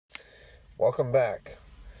Welcome back.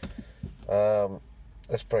 Um,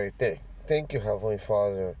 let's pray. Thank you, Heavenly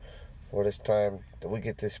Father, for this time that we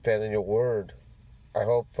get to spend in your word. I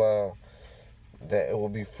hope that it will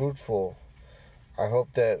be fruitful. I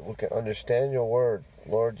hope that we can understand your word.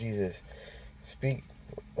 Lord Jesus, speak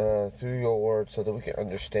through your word so that we can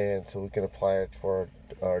understand, so we can apply it for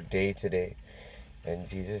our day to day. In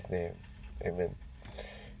Jesus' name, amen.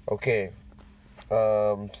 Okay,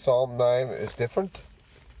 Psalm 9 is different.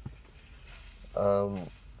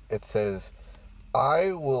 It says,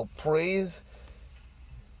 I will praise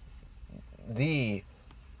thee,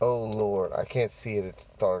 O Lord. I can't see it, it's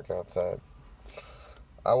dark outside.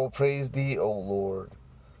 I will praise thee, O Lord,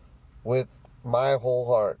 with my whole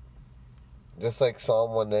heart. Just like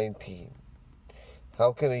Psalm 119.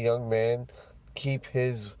 How can a young man keep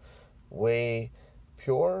his way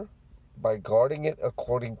pure? By guarding it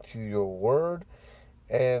according to your word.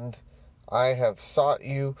 And I have sought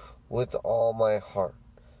you with all my heart.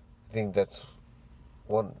 I think that's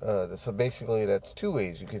one. So basically, that's two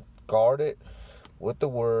ways. You could guard it with the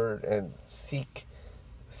word and seek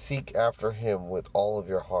after him with all of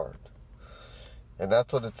your heart. And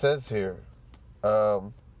that's what it says here.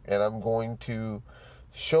 And I'm going to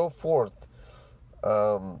show forth.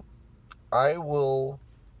 I will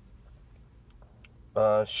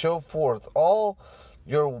show forth all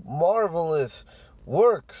your marvelous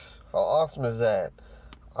works. How awesome is that?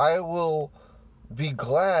 I will be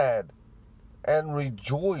glad and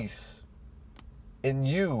rejoice in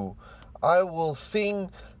you. I will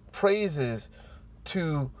sing praises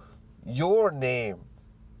to your name.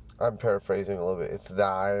 I'm paraphrasing a little bit. It's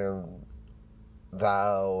thy and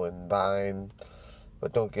thou and thine,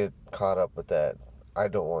 but don't get caught up with that. I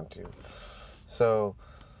don't want to. So,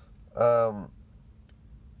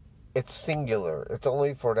 it's singular. It's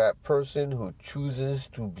only for that person who chooses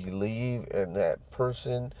to believe and that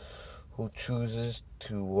person who chooses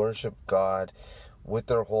to worship God with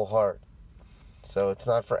their whole heart. So it's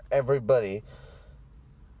not for everybody.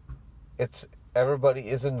 Everybody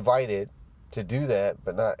is invited to do that,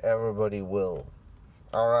 but not everybody will.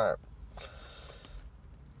 All right.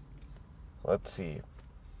 Let's see.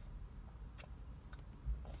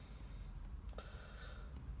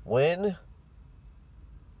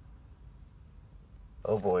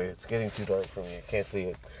 Oh boy, it's getting too dark for me. I can't see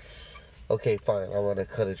it. Okay, fine. I'm going to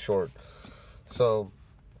cut it short. So,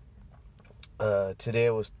 today I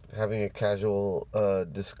was having a casual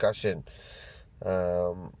discussion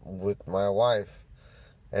with my wife,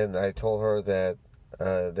 and I told her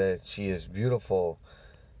that she is beautiful,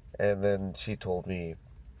 and then she told me,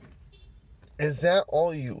 "Is that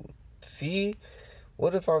all you see?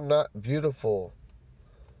 What if I'm not beautiful?"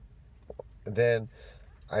 Then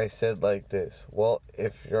I said like this, well,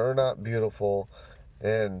 if you're not beautiful,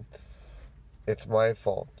 then it's my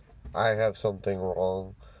fault. I have something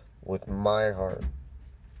wrong with my heart.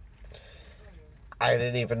 I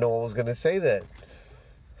didn't even know I was going to say that.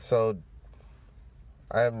 So,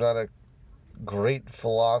 I am not a great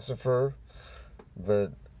philosopher,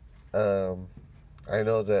 but I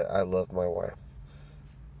know that I love my wife.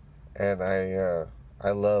 And I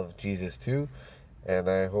love Jesus too. And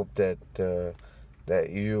I hope that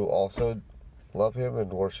you also love him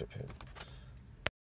and worship him.